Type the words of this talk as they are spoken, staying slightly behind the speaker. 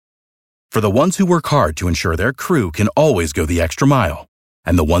For the ones who work hard to ensure their crew can always go the extra mile,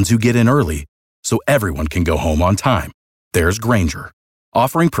 and the ones who get in early so everyone can go home on time, there's Grainger,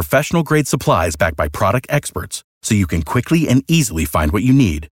 offering professional-grade supplies backed by product experts so you can quickly and easily find what you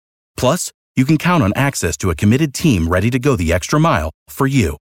need. Plus, you can count on access to a committed team ready to go the extra mile for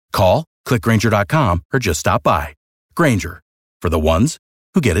you. Call, click Grainger.com, or just stop by. Grainger, for the ones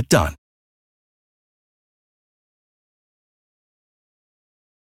who get it done.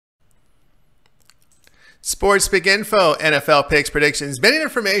 Sports Pick Info, NFL picks, predictions, betting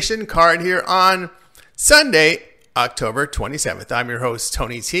information card here on Sunday, October 27th. I'm your host,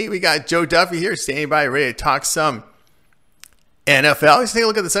 Tony T. We got Joe Duffy here standing by, ready to talk some NFL. Let's take a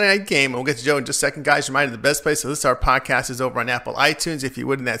look at the Sunday night game, and we'll get to Joe in just a second. Guys, reminder, the best place to listen to our podcast is over on Apple iTunes. If you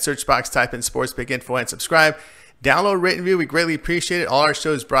would, in that search box, type in Sports Pick Info and subscribe. Download, rate, and review. We greatly appreciate it. All our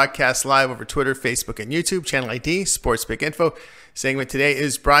shows broadcast live over Twitter, Facebook, and YouTube. Channel ID, Sports Pick Info. Segment today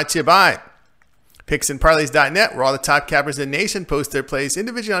is brought to you by PicksandParlays.net, where all the top cappers in the nation post their plays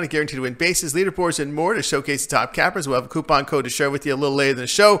individually on a guaranteed to win basis, leaderboards, and more to showcase the top cappers. We'll have a coupon code to share with you a little later in the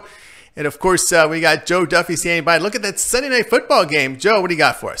show. And, of course, we got Joe Duffy standing by. Look at that Sunday night football game. Joe, what do you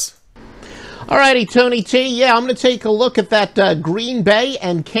got for us? All righty, Tony T. Yeah, I'm going to take a look at that Green Bay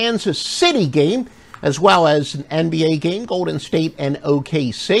and Kansas City game, as well as an NBA game, Golden State and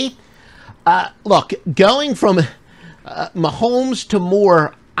OKC. Look, going from Mahomes to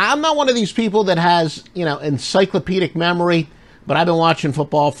Moore, I'm not one of these people that has, encyclopedic memory, but I've been watching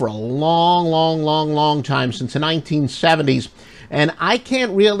football for a long time, since the 1970s. And I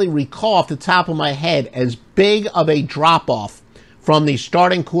can't really recall off the top of my head as big of a drop-off from the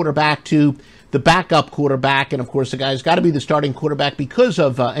starting quarterback to the backup quarterback. And, of course, the guy's got to be the starting quarterback because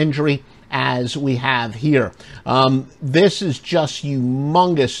of injury, as we have here. This is just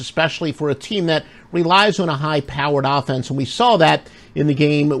humongous, especially for a team that relies on a high-powered offense. And we saw that in the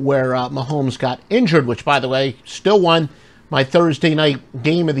game where Mahomes got injured, which, by the way, still won my Thursday night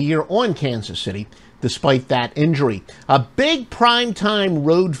game of the year on Kansas City, despite that injury. Big primetime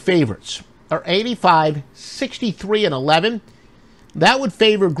road favorites are 85, 63, and 11. That would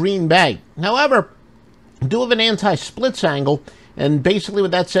favor Green Bay. However, I do have an anti-splits angle, and basically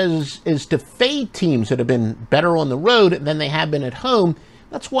what that says is to fade teams that have been better on the road than they have been at home.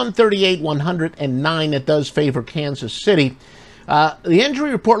 That's 138, 109. That does favor Kansas City. The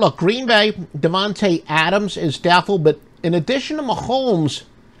injury report, look, Green Bay, Devontae Adams is doubtful, but in addition to Mahomes,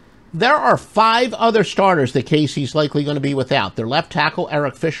 there are 5 other starters that Casey's likely going to be without. Their left tackle,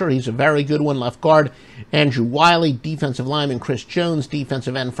 Eric Fisher, he's a very good one. Left guard, Andrew Wiley. Defensive lineman, Chris Jones.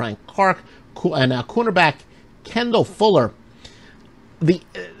 Defensive end, Frank Clark. And cornerback, Kendall Fuller. The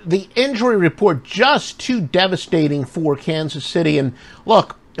injury report just too devastating for Kansas City. And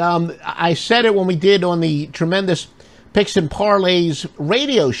look, I said it when we did on the tremendous Picks and Parlays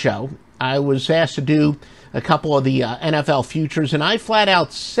radio show. I was asked to do a couple of the NFL futures, and I flat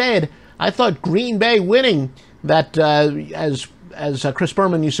out said I thought Green Bay winning that, as Chris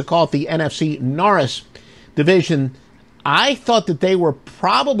Berman used to call it, the NFC Norris division. I thought that they were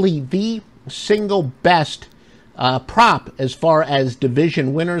probably the single best prop as far as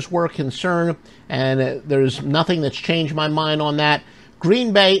division winners were concerned, and there's nothing that's changed my mind on that.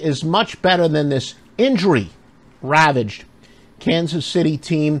 Green Bay is much better than this injury-ravaged Kansas City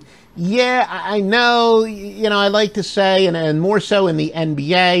team. Yeah, I know, I like to say, and more so in the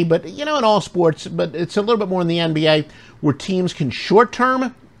NBA, but, in all sports, but it's a little bit more in the NBA, where teams can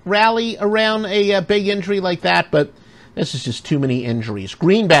short-term rally around a big injury like that, but this is just too many injuries.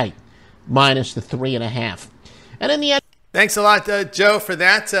 Green Bay, minus the 3.5. And in the end... Thanks a lot, Joe, for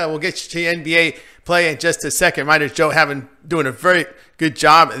that. We'll get you to NBA play in just a second. Reminder, Joe doing a very good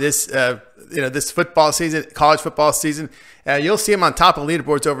job this this football season, college football season. You'll see him on top of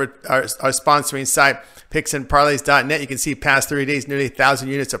leaderboards over our sponsoring site, PicksandParlays.net. You can see past 30 days, nearly 1,000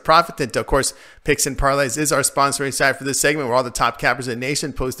 units of profit. And, of course, Picks and Parlays is our sponsoring site for this segment, where all the top cappers in the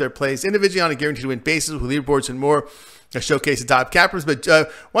nation post their plays individually on a guaranteed win basis with leaderboards and more to showcase the top cappers. But why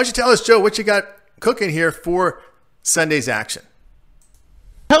don't you tell us, Joe, what you got cooking here for Sunday's action?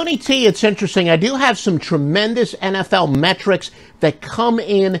 Tony T, it's interesting. I do have some tremendous NFL metrics that come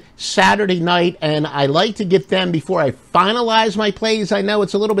in Saturday night, and I like to get them before I finalize my plays. I know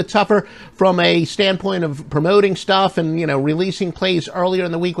it's a little bit tougher from a standpoint of promoting stuff and, releasing plays earlier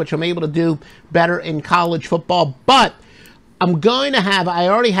in the week, which I'm able to do better in college football. But I'm going to I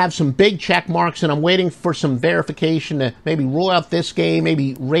already have some big check marks, and I'm waiting for some verification to maybe rule out this game,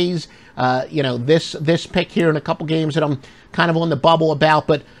 maybe raise, this pick here in a couple games that I'm kind of on the bubble about,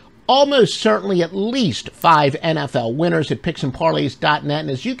 but almost certainly at least 5 NFL winners at PicksandParlays.net. And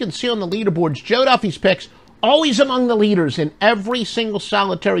as you can see on the leaderboards, Joe Duffy's picks always among the leaders in every single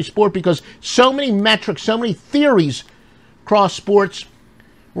solitary sport because so many metrics, so many theories across sports.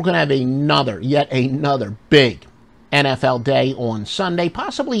 We're going to have yet another big NFL day on Sunday,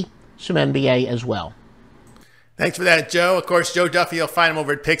 possibly some NBA as well. Thanks for that, Joe. Of course, Joe Duffy, you'll find him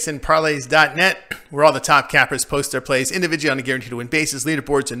over at picksandparlays.net, where all the top cappers post their plays individually on a guaranteed to win basis,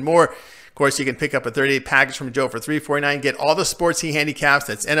 leaderboards, and more. Of course, you can pick up a 30-day package from Joe for $349. Get all the sports he handicaps.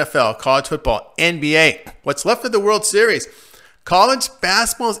 That's NFL, college football, NBA. What's left of the World Series? College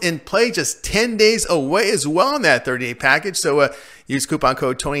basketball is in play, just 10 days away as well in that 30-day package. So use coupon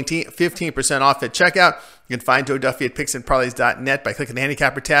code TonyT, 15% off at checkout. You can find Joe Duffy at picksandparlays.net by clicking the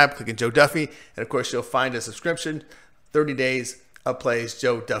handicapper tab, clicking Joe Duffy, and of course you'll find a subscription, 30 days of plays,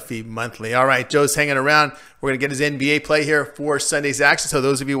 Joe Duffy monthly. All right, Joe's hanging around. We're going to get his NBA play here for Sunday's action. So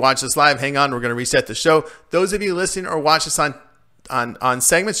those of you who watch this live, hang on. We're going to reset the show. Those of you listening or watch us on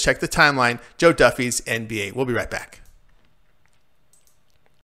segments, check the timeline, Joe Duffy's NBA. We'll be right back.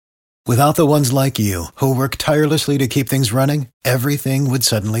 Without the ones like you, who work tirelessly to keep things running, everything would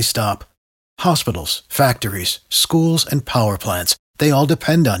suddenly stop. Hospitals, factories, schools, and power plants, they all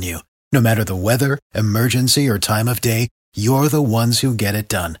depend on you. No matter the weather, emergency, or time of day, you're the ones who get it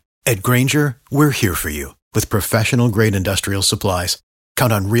done. At Grainger, we're here for you with professional-grade industrial supplies.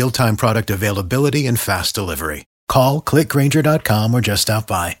 Count on real-time product availability and fast delivery. Call, click Grainger.com, or just stop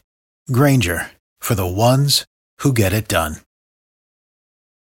by. Grainger, for the ones who get it done.